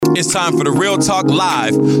It's time for the Real Talk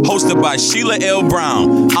Live, hosted by Sheila L.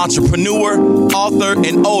 Brown, entrepreneur, author,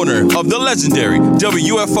 and owner of the legendary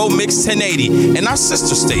WFO Mix 1080 and our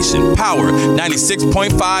sister station, Power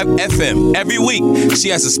 96.5 FM. Every week, she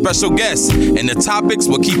has a special guest, and the topics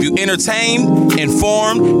will keep you entertained,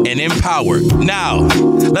 informed, and empowered. Now,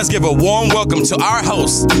 let's give a warm welcome to our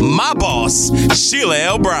host, my boss, Sheila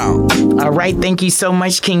L. Brown. All right, thank you so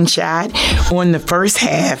much, King Shad. On the first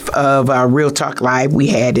half of our Real Talk Live, we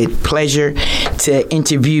had the pleasure to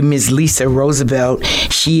interview Ms. Lisa Roosevelt.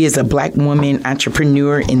 She is a Black woman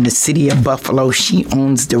entrepreneur in the city of Buffalo. She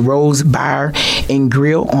owns the Rose Bar and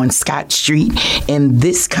Grill on Scott Street. And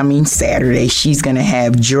this coming Saturday, she's going to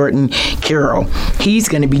have Jordan Carroll. He's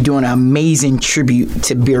going to be doing an amazing tribute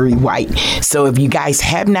to Barry White. So if you guys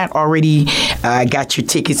have not already got your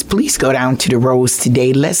tickets, please go down to the Rose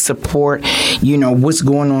today. Let's support, what's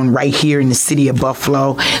going on right here in the city of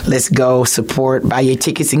Buffalo. Let's go support, buy your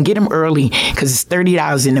tickets and get them early because it's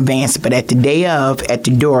 $30 in advance. But at the day of, at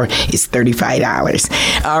the door, it's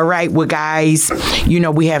 $35. All right. Well, guys,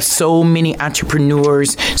 we have so many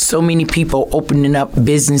entrepreneurs, so many people opening up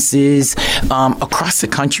businesses across the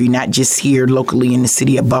country, not just here locally in the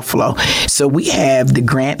city of Buffalo. So we have the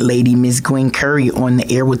grant lady, Ms. Gwen Curry, on the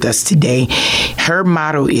air with us today. Her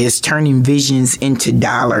motto is turning visions into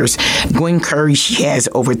dollars. Gwen Curry, she has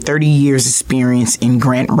over 30 years experience in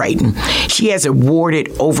grant writing. She has awarded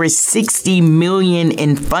over $60 million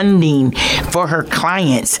in funding for her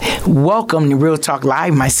clients. Welcome to Real Talk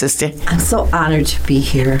Live, my sister. I'm so honored to be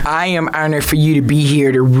here. I am honored for you to be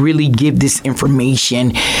here to really give this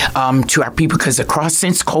information to our people, because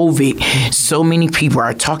since COVID, so many people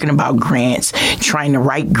are talking about grants, trying to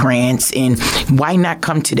write grants, and why not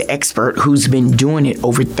come to the expert who's been doing it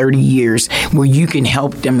over 30 years, where you can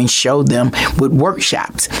help them and show them with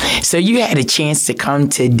workshops. So you had a chance to come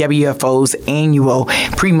to WFO's annual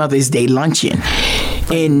Pre-Mother's Day luncheon.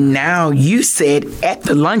 And now you said at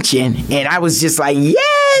the luncheon, and I was just like,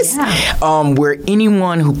 yes! Yeah. Where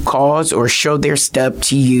anyone who calls or show their stuff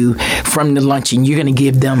to you from the luncheon, you're going to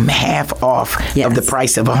give them half off of the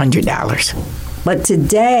price of $100. But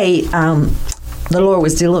today, the Lord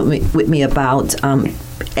was dealing with me about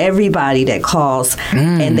everybody that calls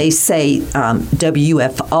and they say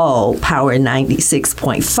WFO Power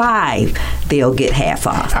 96.5, they'll get half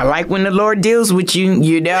off. I like when the Lord deals with you,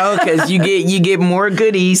 because you get more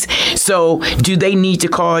goodies. So do they need to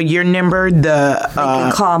call your number? They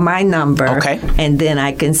can call my number. Okay. And then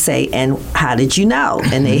I can say, and how did you know?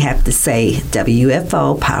 And they have to say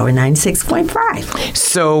WFO Power 96.5.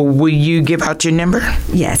 So will you give out your number?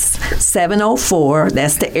 Yes. 704,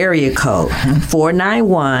 that's the area code.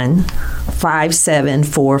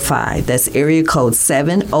 491-5745. That's area code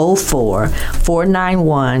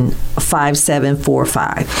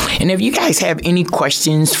 704-491-5745. And if you guys have any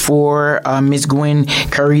questions for Ms. Gwen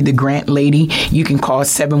Curry, the grant lady, you can call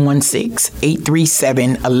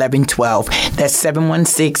 716-837-1112. That's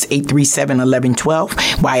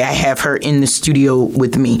 716-837-1112, while I have her in the studio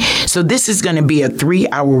with me. So this is going to be a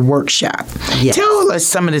 3-hour workshop. Yes. Tell us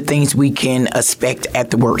some of the things we can expect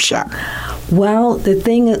at the workshop. Well, the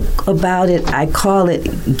thing about it, I call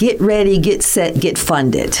it get ready, get set, get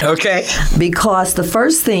funded. Okay. Because the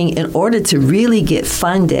first thing, in order to really get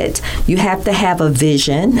funded, you have to have a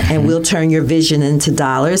vision, and we'll turn your vision into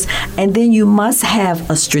dollars, and then you must have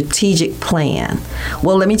a strategic plan.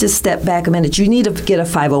 Well, let me just step back a minute. You need to get a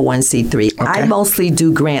 501c3. Okay. I mostly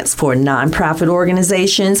do grants for nonprofit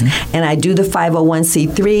organizations, and I do the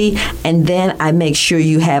 501c3, and then I make sure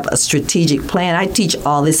you have a strategic plan. I teach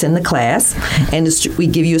all this in the class. And we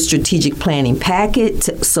give you a strategic planning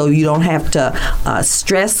packet so you don't have to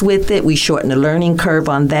stress with it. We shorten the learning curve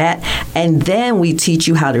on that. And then we teach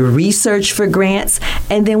you how to research for grants.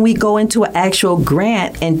 And then we go into an actual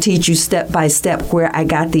grant and teach you step by step where I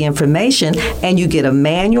got the information. And you get a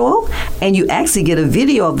manual, and you actually get a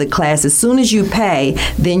video of the class. As soon as you pay,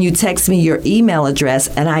 then you text me your email address,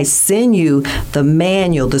 and I send you the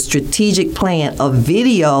manual, the strategic plan, a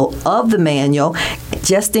video of the manual,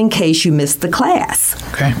 just in case you missed the class.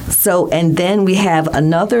 Okay. So, and then we have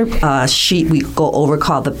another sheet we go over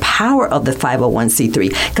called the power of the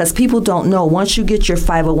 501c3, because people don't know, once you get your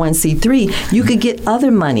 501c3, you could get other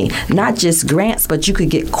money, not just grants, but you could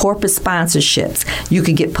get corporate sponsorships, you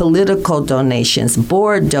could get political donations,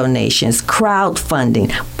 board donations,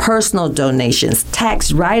 crowdfunding, personal donations,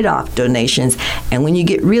 tax write-off donations, and when you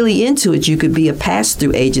get really into it, you could be a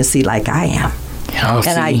pass-through agency like I am. Oh,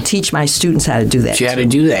 and I teach my students how to do that. You how to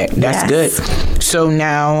do that. That's Yes. good. So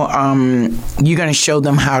now you're going to show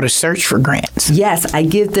them how to search for grants. Yes, I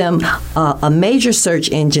give them a major search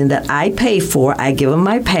engine that I pay for. I give them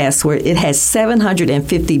my password. It has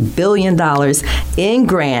 $750 billion in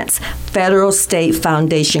grants, federal, state,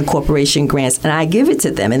 foundation, corporation grants, and I give it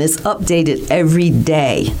to them, and it's updated every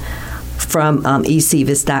day from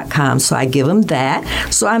ecvis.com. So I give them that.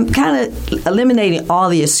 So I'm kind of eliminating all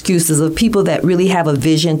the excuses of people that really have a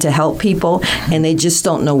vision to help people and they just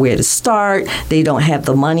don't know where to start. They don't have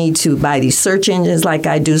the money to buy these search engines like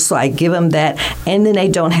I do. So I give them that. And then they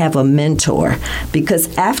don't have a mentor,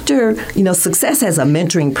 because after, success has a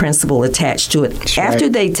mentoring principle attached to it. That's after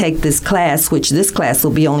right. they take this class, which this class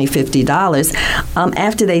will be only $50,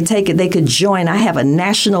 after they take it, they could join. I have a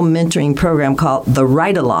national mentoring program called the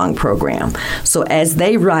Ride Along Program. So as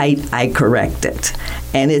they write, I correct it.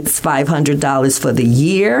 And it's $500 for the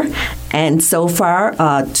year. And so far,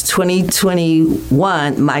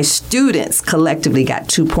 2021, my students collectively got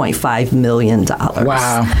 $2.5 million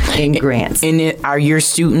in grants. And are your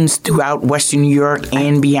students throughout Western New York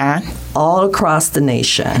and beyond? All across the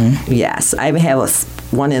nation, yes. I have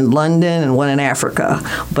one in London and one in Africa,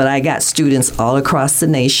 but I got students all across the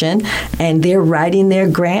nation, and they're writing their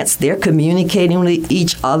grants, they're communicating with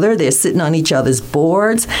each other, they're sitting on each other's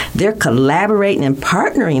boards, they're collaborating and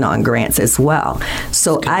partnering on grants as well.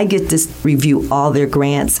 So I get to review all their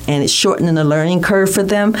grants, and it's shortening the learning curve for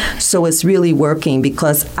them, so it's really working,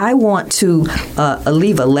 because I want to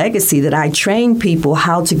leave a legacy that I train people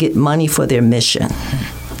how to get money for their mission.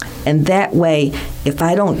 And that way, if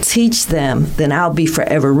I don't teach them, then I'll be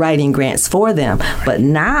forever writing grants for them. But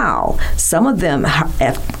now, some of them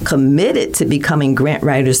have committed to becoming grant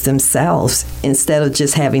writers themselves instead of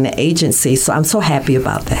just having an agency. So I'm so happy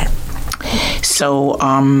about that. So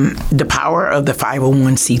the power of the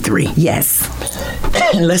 501c3. Yes.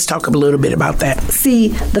 Let's talk a little bit about that. See,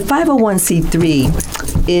 the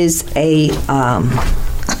 501c3 is a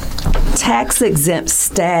tax-exempt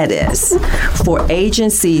status for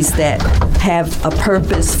agencies that have a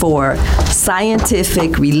purpose for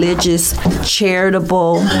scientific, religious,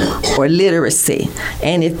 charitable, or literacy.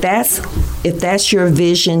 And if that's your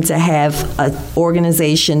vision to have an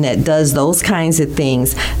organization that does those kinds of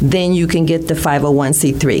things, then you can get the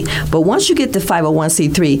 501c3. But once you get the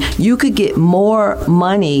 501c3, you could get more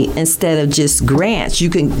money instead of just grants.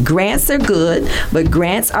 Grants are good, but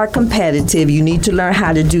grants are competitive. You need to learn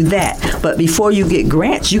how to do that. But before you get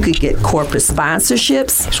grants, you could get corporate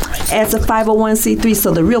sponsorships as a 501c3.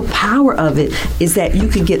 So the real power of it is that you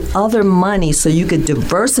could get other money so you could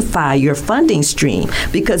diversify your funding stream,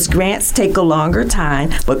 because grants take a longer time,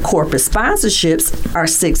 but corporate sponsorships are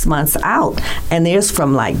 6 months out. And there's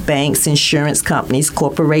from like banks, insurance companies,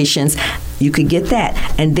 corporations. You could get that.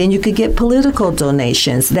 And then you could get political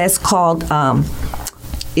donations. That's called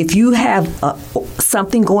if you have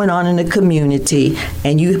something going on in the community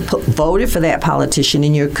and you voted for that politician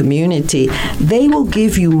in your community, they will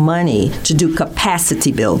give you money to do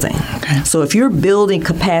capacity building. Okay. So if you're building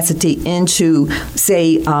capacity into,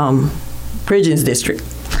 say, Pridgeon's district,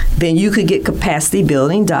 then you could get capacity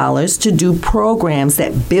building dollars to do programs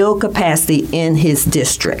that build capacity in his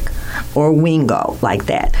district, or Wingo, like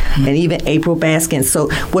that, and even April Baskin. So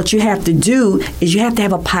what you have to do is you have to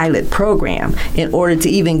have a pilot program in order to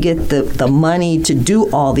even get the money to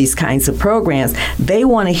do all these kinds of programs. They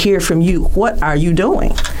want to hear from you, what are you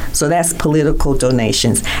doing? So that's political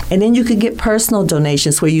donations. And then you could get personal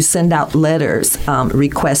donations where you send out letters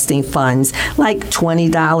requesting funds, like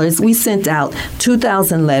 $20. We sent out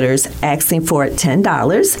 2,000 letters asking for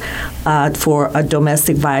 $10 for a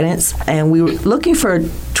domestic violence, and we were looking for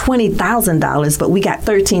 $20,000, but we got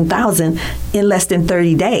 $13,000 in less than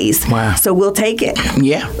 30 days. Wow. So we'll take it.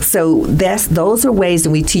 Yeah. So those are ways that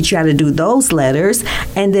we teach you how to do those letters.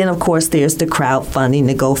 And then, of course, there's the crowdfunding,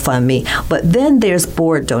 the GoFundMe. But then there's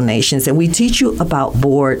board donations, and we teach you about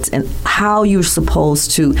boards and how you're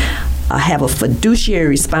supposed to have a fiduciary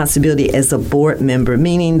responsibility as a board member,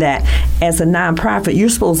 meaning that as a nonprofit, you're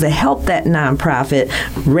supposed to help that nonprofit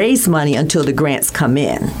raise money until the grants come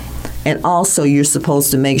in. And also, you're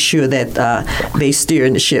supposed to make sure that they steer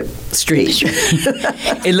in the ship straight.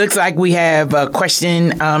 It looks like we have a question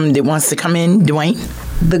that wants to come in. Dwayne?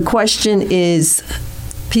 The question is,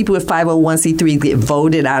 people with 501c3 get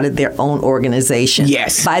voted out of their own organization.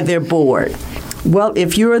 Yes. By their board. Well,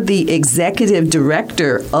 if you're the executive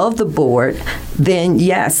director of the board, then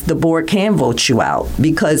yes, the board can vote you out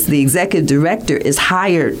because the executive director is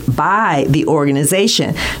hired by the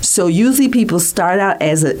organization. So usually people start out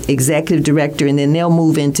as an executive director and then they'll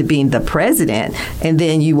move into being the president, and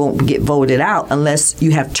then you won't get voted out unless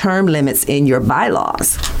you have term limits in your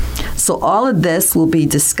bylaws. So all of this will be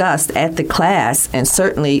discussed at the class, and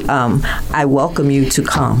certainly I welcome you to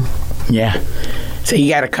come. Yeah. So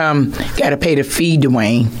you got to come, got to pay the fee,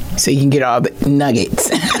 Dwayne, so you can get all the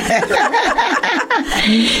nuggets.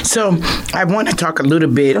 So I want to talk a little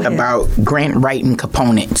bit about grant writing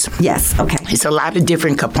components. Yes, okay. It's a lot of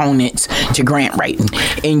different components to grant writing,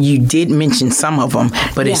 and you did mention some of them,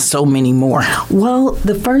 but it's so many more. Well,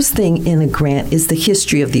 the first thing in a grant is the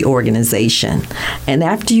history of the organization. And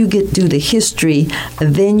after you do the history,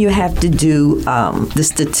 then you have to do the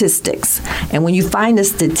statistics. And when you find the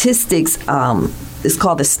statistics, it's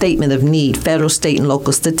called the Statement of Need, federal, state, and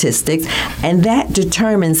local statistics, and that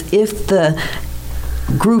determines if the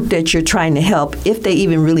group that you're trying to help, if they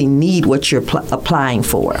even really need what you're applying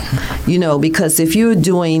for. You know, because if you're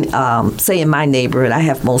doing, say in my neighborhood, I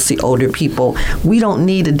have mostly older people, we don't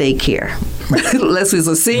need a daycare. Unless it's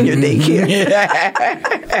a senior daycare.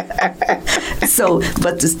 So,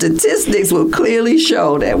 but the statistics will clearly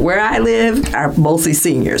show that where I live are mostly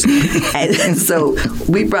seniors. And so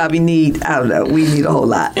we probably need, I don't know, we need a whole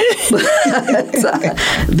lot. Then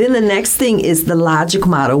the next thing is the logic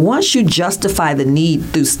model. Once you justify the need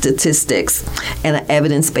through statistics and an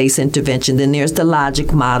evidence-based intervention, then there's the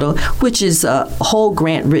logic model, which is a whole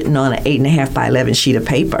grant written on an 8.5 by 11 sheet of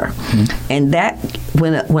paper. Mm-hmm. And that,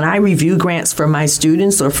 when I review grants for my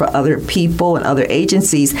students or for other people and other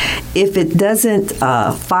agencies, if it doesn't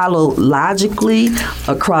follow logically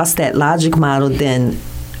across that logic model, then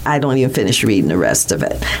I don't even finish reading the rest of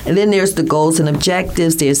it. And then there's the goals and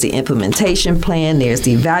objectives, there's the implementation plan, there's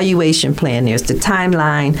the evaluation plan, there's the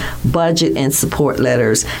timeline, budget and support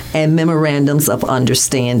letters, and memorandums of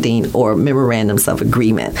understanding or memorandums of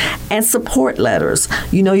agreement. And support letters.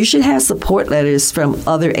 You know, you should have support letters from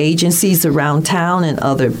other agencies around town and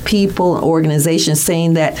other people, organizations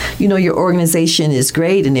saying that, you know, your organization is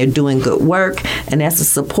great and they're doing good work, and that's a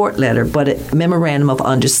support letter. But a memorandum of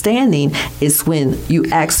understanding is when you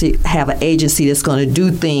actually have an agency that's going to do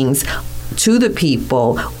things to the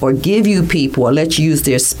people or give you people or let you use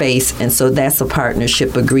their space, and so that's a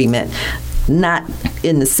partnership agreement. Not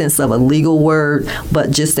in the sense of a legal word, but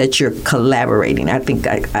just that you're collaborating. I think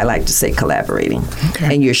I like to say collaborating.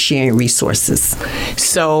 Okay. And you're sharing resources.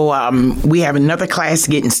 So we have another class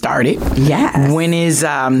getting started. Yes. When is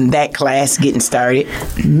that class getting started?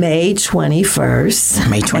 May 21st.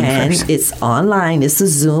 May 21st. And it's online. It's a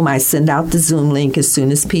Zoom. I send out the Zoom link as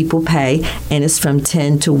soon as people pay, and it's from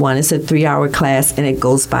 10 to 1. It's a 3-hour class, and it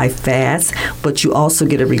goes by fast, but you also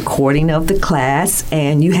get a recording of the class,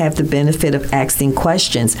 and you have the benefit of asking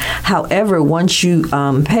questions. However, once you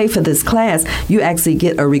pay for this class, you actually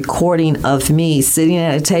get a recording of me sitting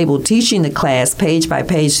at a table teaching the class page by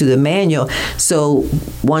page through the manual. So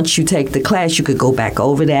once you take the class, you could go back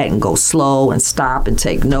over that and go slow and stop and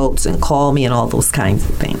take notes and call me and all those kinds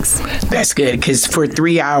of things. That's good, because for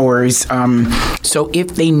 3 hours, so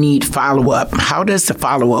if they need follow-up, how does the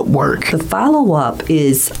follow-up work? The follow-up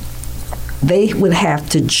is they would have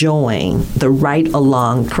to join the Ride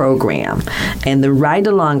Along program. And the Ride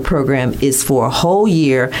Along program is for a whole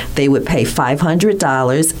year. They would pay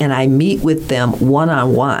 $500, and I meet with them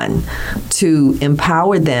one-on-one to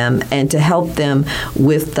empower them and to help them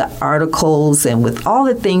with the articles and with all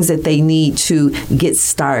the things that they need to get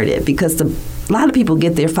started, because a lot of people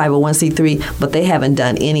get their 501c3, but they haven't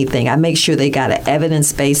done anything. I make sure they got an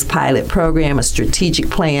evidence-based pilot program, a strategic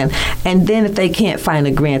plan, and then if they can't find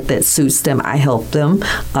a grant that suits them, I help them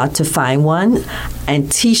to find one and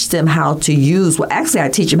teach them how to use, well, actually I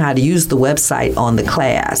teach them how to use the website on the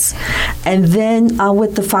class. And then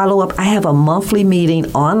with the follow-up, I have a monthly meeting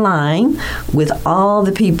online with all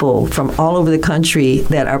the people from all over the country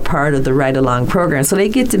that are part of the Ride Along program. So they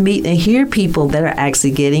get to meet and hear people that are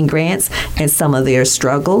actually getting grants and some of their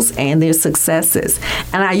struggles and their successes.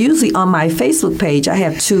 And I usually, on my Facebook page, I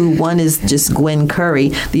have two. One is just Gwen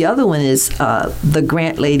Curry. The other one is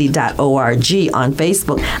thegrantlady.org on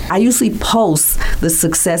Facebook. I usually post the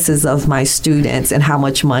successes of my students and how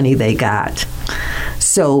much money they got.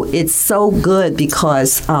 So it's so good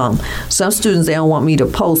because some students, they don't want me to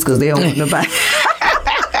post because they don't want nobody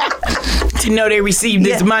to know they received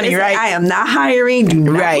this money, right? I am not hiring. Do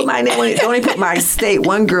not put my name on it. Don't even put my state.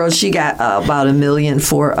 One girl, she got about $1 million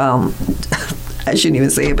for I shouldn't even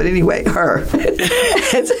say it, but anyway, her.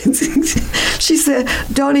 She said,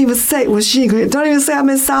 don't even say, don't even say I'm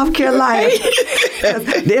in South Carolina.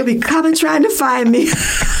 They'll be coming trying to find me.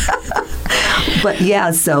 But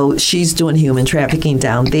yeah, so she's doing human trafficking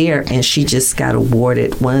down there, and she just got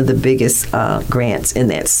awarded one of the biggest grants in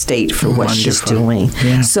that state for what she's doing.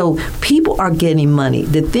 Yeah. So people are getting money.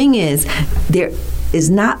 The thing is, there is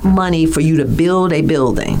not money for you to build a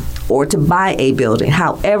building or to buy a building.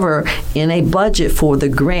 However, in a budget for the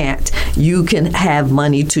grant, you can have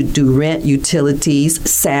money to do rent, utilities,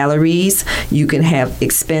 salaries. You can have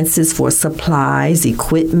expenses for supplies,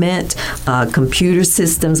 equipment, computer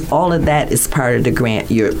systems. All of that is part of the grant.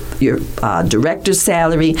 Your director's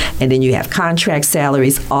salary, and then you have contract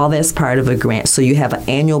salaries. All that's part of a grant. So you have an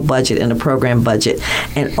annual budget and a program budget.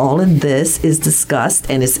 And all of this is discussed,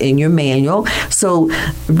 and it's in your manual. So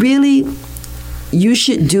really, you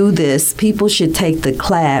should do this. People should take the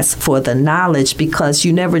class for the knowledge, because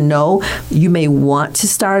you never know. You may want to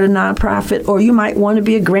start a nonprofit, or you might want to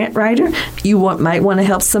be a grant writer. You might want to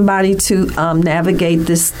help somebody to navigate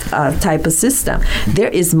this type of system. There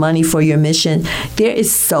is money for your mission. There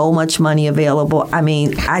is so much money available. I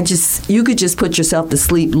mean, you could just put yourself to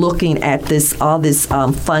sleep looking at all this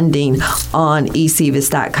funding on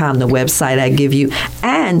ecvis.com, the website I give you.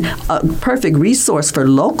 And a perfect resource for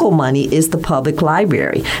local money is the public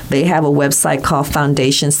library. They have a website called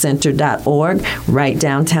foundationcenter.org right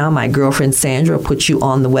downtown. My girlfriend Sandra will put you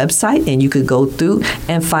on the website, and you could go through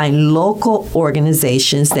and find local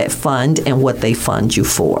organizations that fund and what they fund you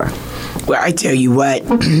for. Well, I tell you what,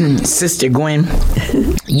 Sister Gwen,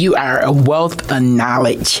 you are a wealth of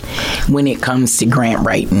knowledge when it comes to grant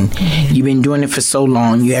writing. You've been doing it for so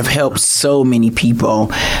long. You have helped so many people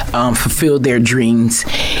fulfill their dreams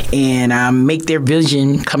and make their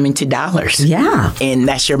vision come into dollars. Yeah. And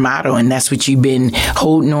that's your motto, and that's what you've been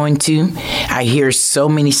holding on to. I hear so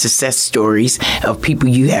many success stories of people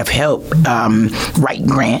you have helped write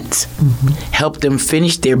grants, help them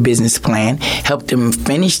finish their business plan, help them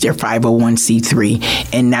finish their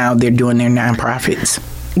 501c3, and now they're doing their nonprofits.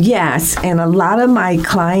 Yes, and a lot of my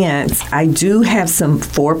clients, I do have some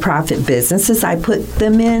for-profit businesses I put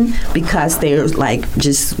them in because they're like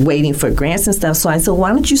just waiting for grants and stuff. So I said,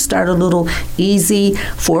 why don't you start a little easy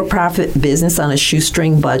for-profit business on a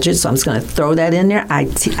shoestring budget? So I'm just going to throw that in there. I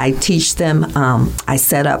teach them, I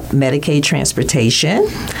set up Medicaid transportation.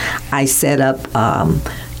 I set up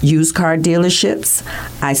used car dealerships.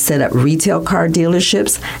 I set up retail car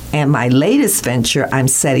dealerships. And my latest venture, I'm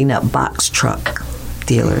setting up box truck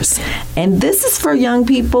dealers. And this is for young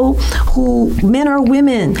people men or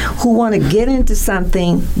women, who want to get into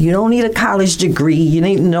something. You don't need a college degree. You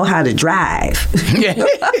need to know how to drive.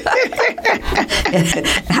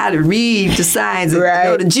 How to read the signs. Right. You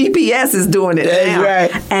know, the GPS is doing it now.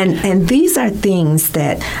 Right. And these are things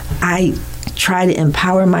that I try to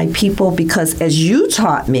empower my people, because as you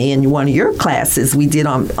taught me in one of your classes we did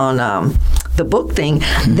on the book thing,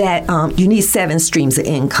 that you need 7 streams of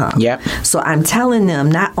income. Yep. So I'm telling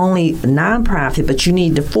them not only nonprofit, but you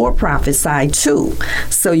need the for-profit side too.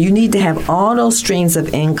 So you need to have all those streams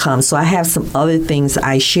of income. So I have some other things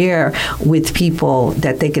I share with people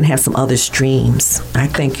that they can have some other streams. I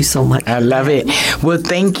thank you so much. I love it. Well,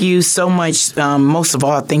 thank you so much. Most of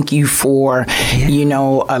all, thank you for,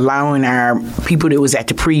 allowing our people that was at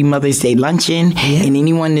the pre-Mother's Day luncheon, and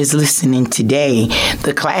anyone that's listening today.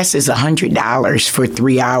 The class is $100 for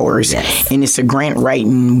 3 hours, and it's a grant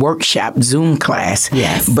writing workshop Zoom class.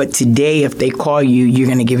 Yes. But today, if they call you, you're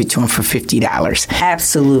going to give it to them for $50.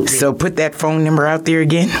 Absolutely. So put that phone number out there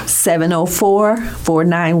again.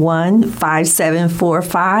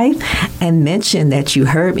 704-491-5745, and mention that you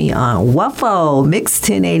heard me on WFO Mix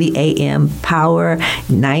 1080 AM Power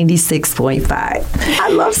 96.5. I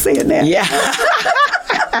love saying that. Yeah.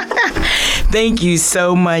 Thank you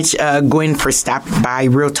so much, Gwen, for stopping by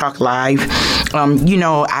Real Talk Live.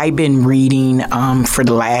 I've been reading for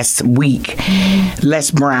the last week, Les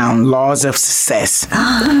Brown, Laws of Success,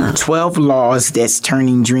 12 Laws That's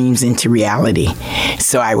Turning Dreams into Reality.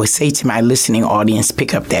 So I would say to my listening audience,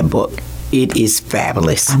 pick up that book. It is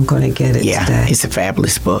fabulous. I'm going to get it today. It's a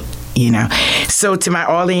fabulous book. So to my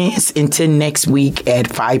audience, until next week at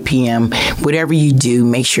 5 p.m., whatever you do,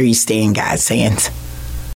 make sure you stay in God's hands.